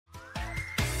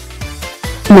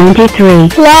93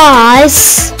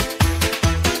 plus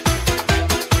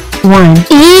 1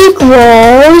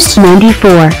 equals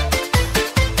 94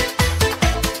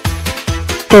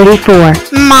 34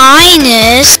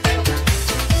 minus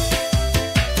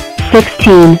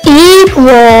 16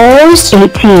 equals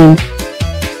 18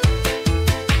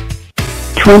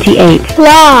 28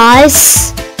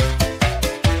 plus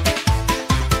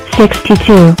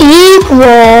 62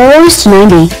 equals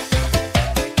 90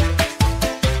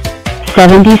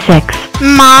 76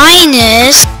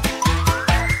 minus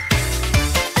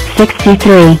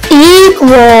 63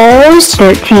 equals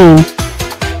 13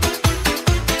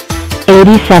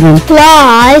 87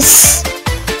 plus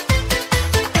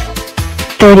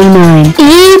 39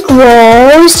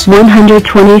 equals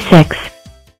 126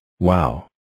 Wow.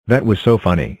 That was so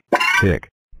funny. Hick.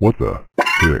 What the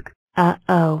heck?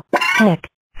 Uh-oh. Heck.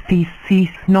 This is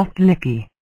not lucky.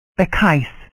 The case.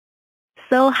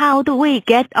 So how do we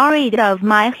get rid of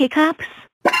my hiccups?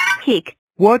 Hick.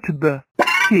 What the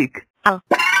heck? Oh,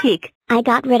 hick. I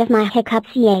got rid of my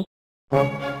hiccups, yay.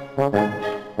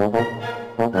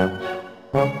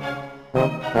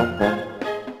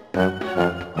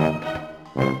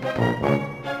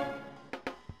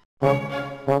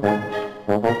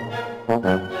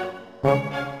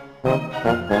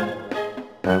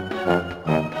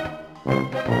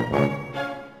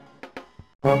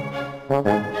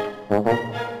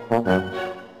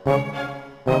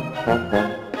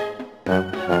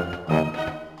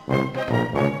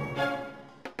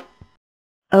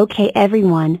 Okay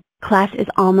everyone, class is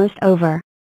almost over.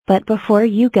 But before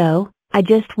you go, I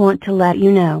just want to let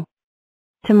you know.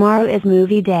 Tomorrow is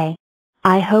movie day.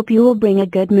 I hope you will bring a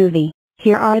good movie.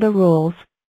 Here are the rules.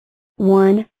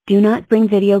 1. Do not bring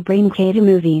video brain K to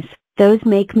movies, those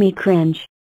make me cringe.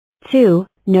 2.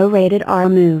 No rated R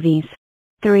movies.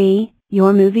 3.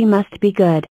 Your movie must be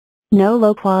good. No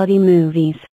low quality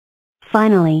movies.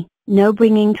 Finally, no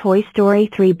bringing Toy Story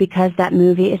 3 because that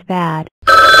movie is bad.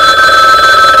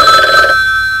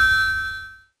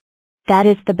 That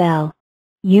is the bell.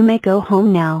 You may go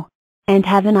home now. And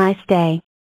have a nice day.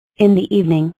 In the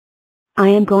evening, I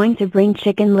am going to bring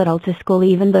Chicken Little to school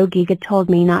even though Giga told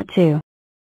me not to.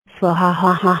 So ha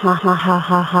ha ha ha ha ha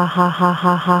ha ha ha ha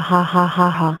ha ha ha ha ha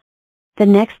ha. The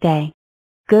next day.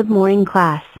 Good morning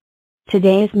class.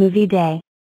 Today is movie day.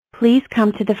 Please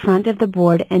come to the front of the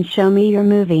board and show me your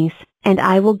movies, and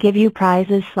I will give you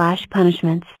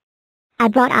prizes/punishments. I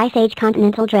brought Ice Age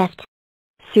Continental Drift.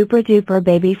 Super Duper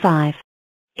Baby 5.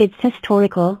 It's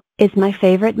historical, is my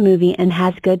favorite movie and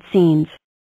has good scenes.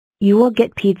 You will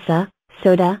get pizza,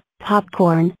 soda,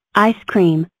 popcorn, ice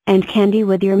cream, and candy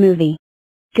with your movie.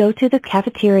 Go to the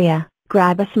cafeteria,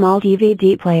 grab a small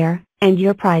DVD player, and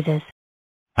your prizes.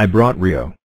 I brought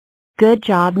Rio. Good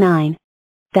job 9.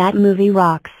 That movie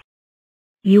rocks.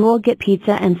 You will get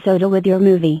pizza and soda with your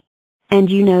movie.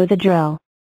 And you know the drill.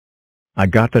 I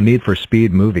got the Need for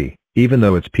Speed movie, even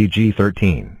though it's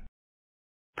PG-13.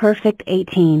 Perfect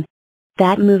 18.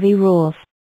 That movie rules.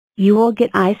 You will get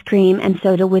ice cream and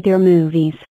soda with your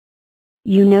movies.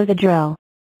 You know the drill.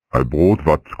 I brought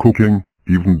What's Cooking,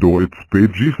 even though it's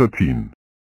PG-13.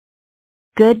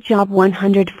 Good job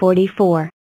 144.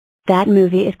 That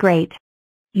movie is great.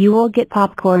 You will get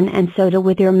popcorn and soda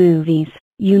with your movies.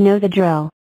 You know the drill.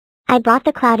 I brought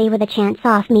the Cloudy with a Chance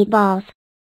off meatballs.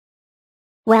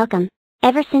 Welcome.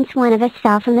 Ever since one of us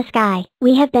fell from the sky,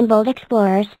 we have been bold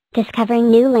explorers, discovering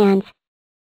new lands,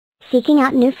 seeking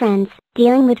out new friends,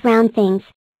 dealing with round things.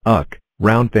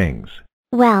 Round things.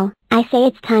 Well, I say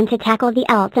it's time to tackle the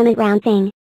ultimate round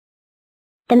thing.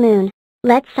 The moon.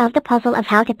 Let's solve the puzzle of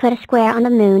how to put a square on the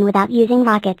moon without using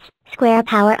rockets, square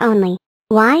power only.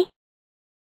 Why?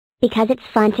 Because it's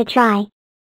fun to try.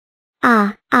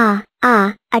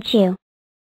 Achoo.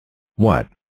 What?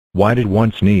 Why did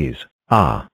one sneeze?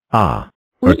 Achoo.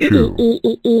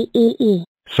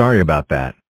 Sorry about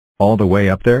that. All the way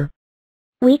up there?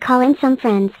 We call in some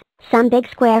friends, some big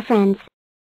square friends.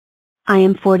 I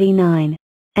am 49.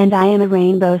 And I am a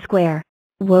rainbow square.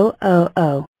 Whoa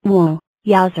whoa,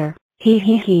 yowzer,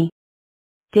 he.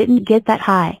 Didn't get that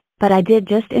high, but I did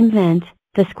just invent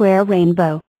the square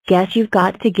rainbow. Guess you've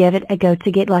got to give it a go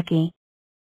to get lucky.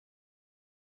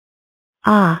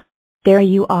 Ah, there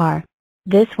you are.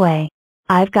 This way.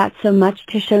 I've got so much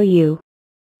to show you.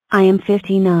 I am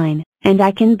 59, and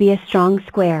I can be a strong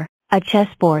square, a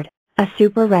chessboard, a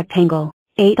super rectangle,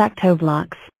 8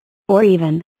 octoblocks, or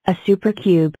even a super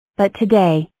cube. But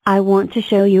today, I want to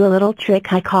show you a little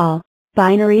trick I call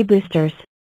binary boosters.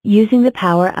 Using the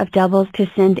power of doubles to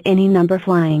send any number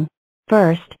flying.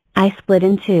 First, I split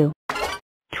in 2.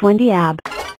 20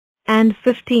 and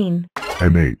 15.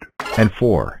 And 8. And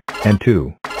 4. And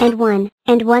 2. and 1,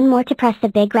 and 1 more to press the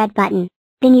big red button.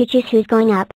 Then you choose who's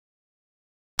going up.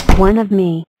 1 of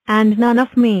me, And none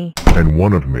of me. And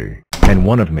 1 of me. And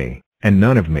 1 of me, and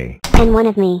none of me. And 1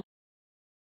 of me.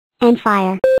 And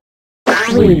fire.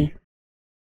 we.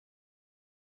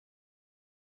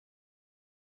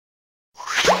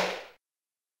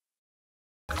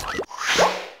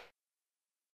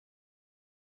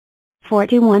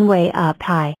 "41 way up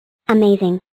high."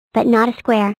 Amazing. But not a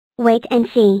square. Wait and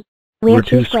see. We're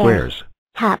 2 2 squares. squares.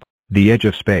 Top. The edge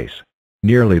of space.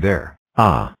 Nearly there.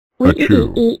 Ah.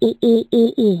 Achoo.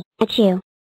 Achoo.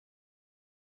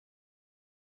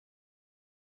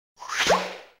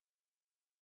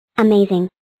 Amazing.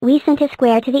 We sent a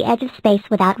square to the edge of space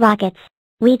without rockets.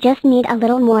 We just need a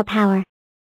little more power.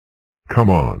 Come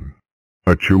on.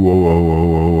 Achoo, oh, oh, oh,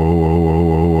 oh, oh,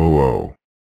 oh, oh, oh, oh.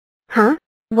 Huh?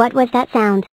 What was that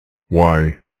sound?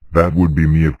 Why, that would be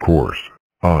me, of course.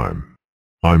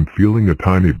 I'm feeling a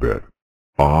tiny bit.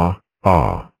 Ah.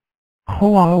 Wow.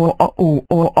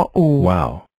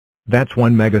 That's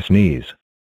 1 mega sneeze.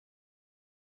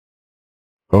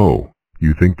 Oh,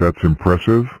 you think that's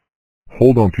impressive?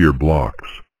 Hold on to your blocks.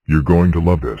 You're going to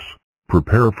love this.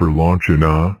 Prepare for launch in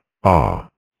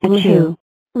Achoo.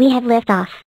 We have liftoff.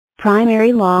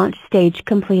 Primary launch stage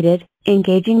completed,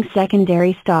 engaging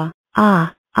secondary star.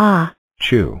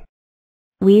 Chew.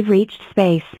 We've reached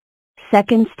space.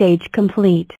 Second stage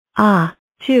complete.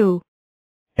 Chew.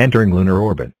 Entering lunar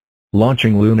orbit.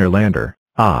 Launching lunar lander.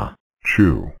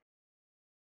 chew.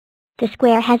 The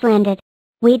square has landed.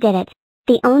 We did it.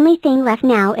 The only thing left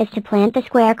now is to plant the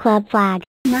Square Club flag.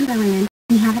 NumberBlocksLearn,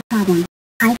 we have a problem.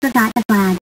 I forgot the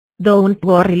flag. Don't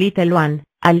worry, little one.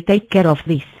 I'll take care of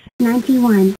this.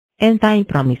 91. And I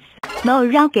promise. No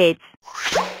rockets.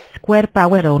 Square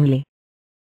power only.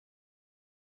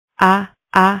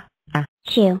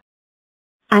 Chew.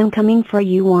 I'm coming for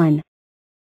you, 1.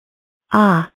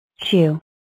 Chew.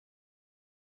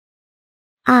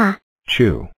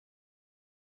 Chew.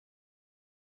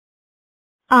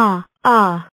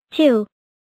 Chew.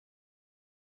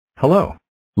 Hello.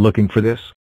 Looking for this?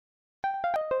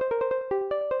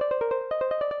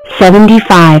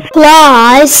 75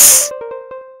 Plus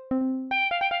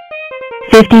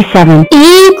 57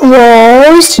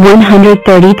 equals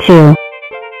 132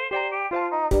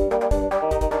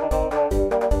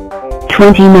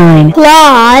 29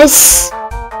 plus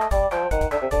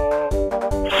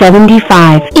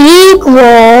 75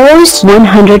 equals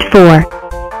 104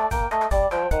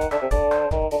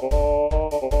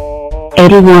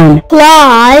 81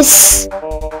 plus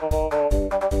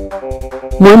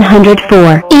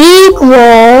 104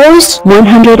 equals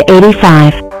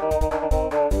 185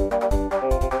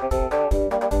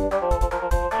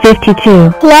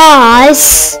 52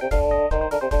 plus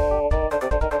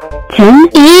 10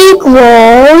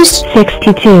 equals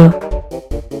 62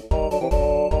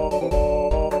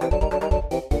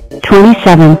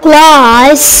 27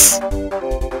 plus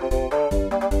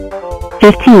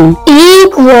 15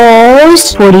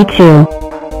 equals 42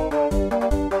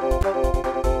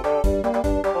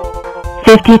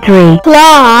 53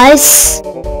 plus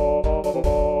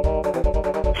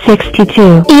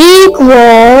 62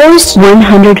 equals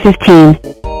 115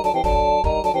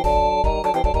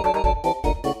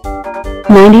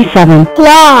 97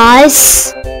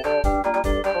 plus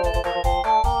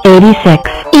 86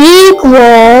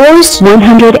 equals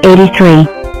 183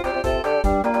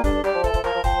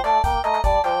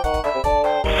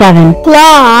 7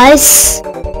 plus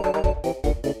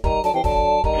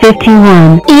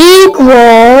 51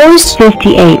 equals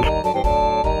 58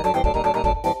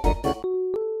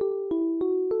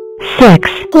 6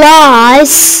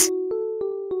 plus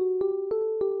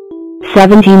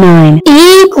 79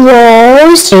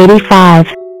 equals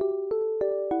 85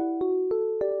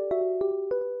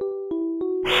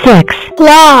 6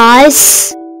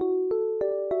 plus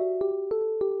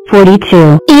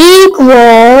 42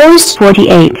 equals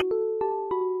 48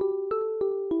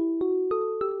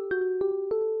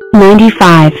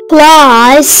 95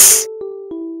 plus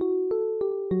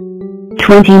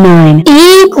 29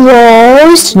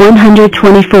 equals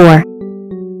 124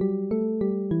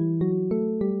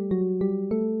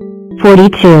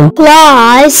 42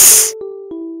 plus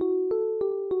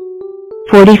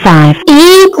 45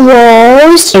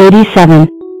 equals 87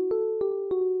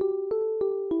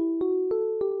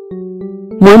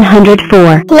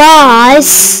 104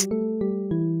 plus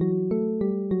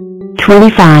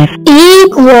 25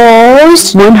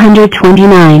 equals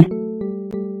 129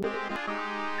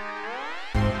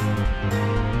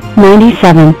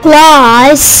 97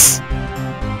 plus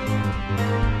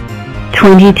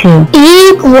 22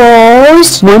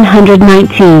 equals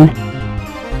 119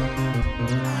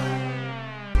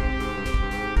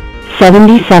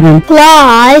 77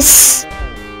 plus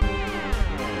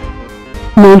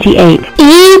 98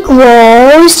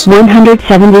 equals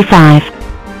 175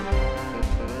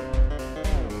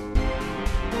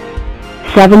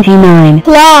 79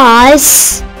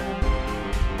 plus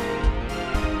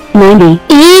 90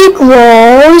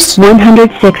 equals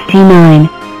 169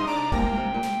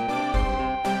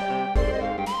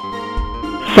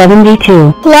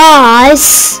 72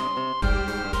 plus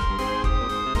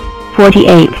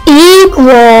 48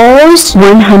 equals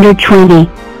 120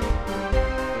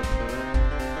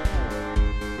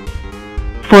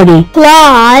 40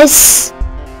 plus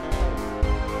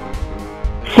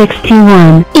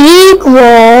 61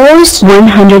 equals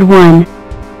 101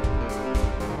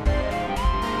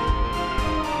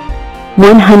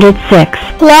 106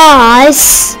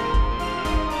 plus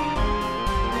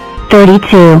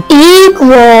 32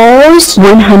 equals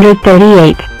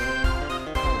 138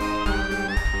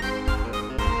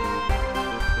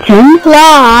 10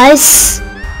 plus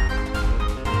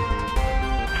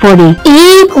 40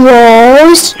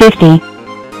 equals 50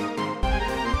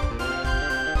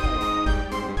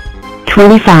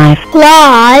 25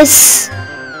 plus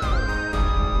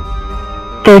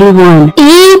 31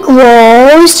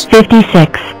 equals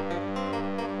 56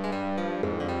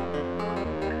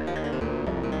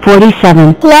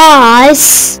 47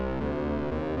 plus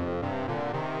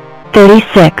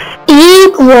 36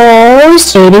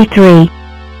 equals 83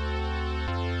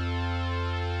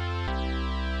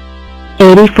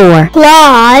 84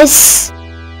 plus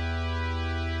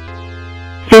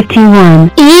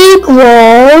 51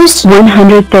 equals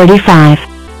 135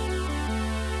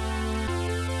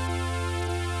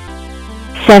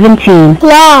 17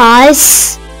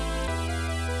 plus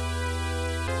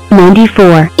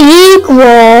 94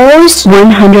 equals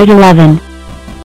 111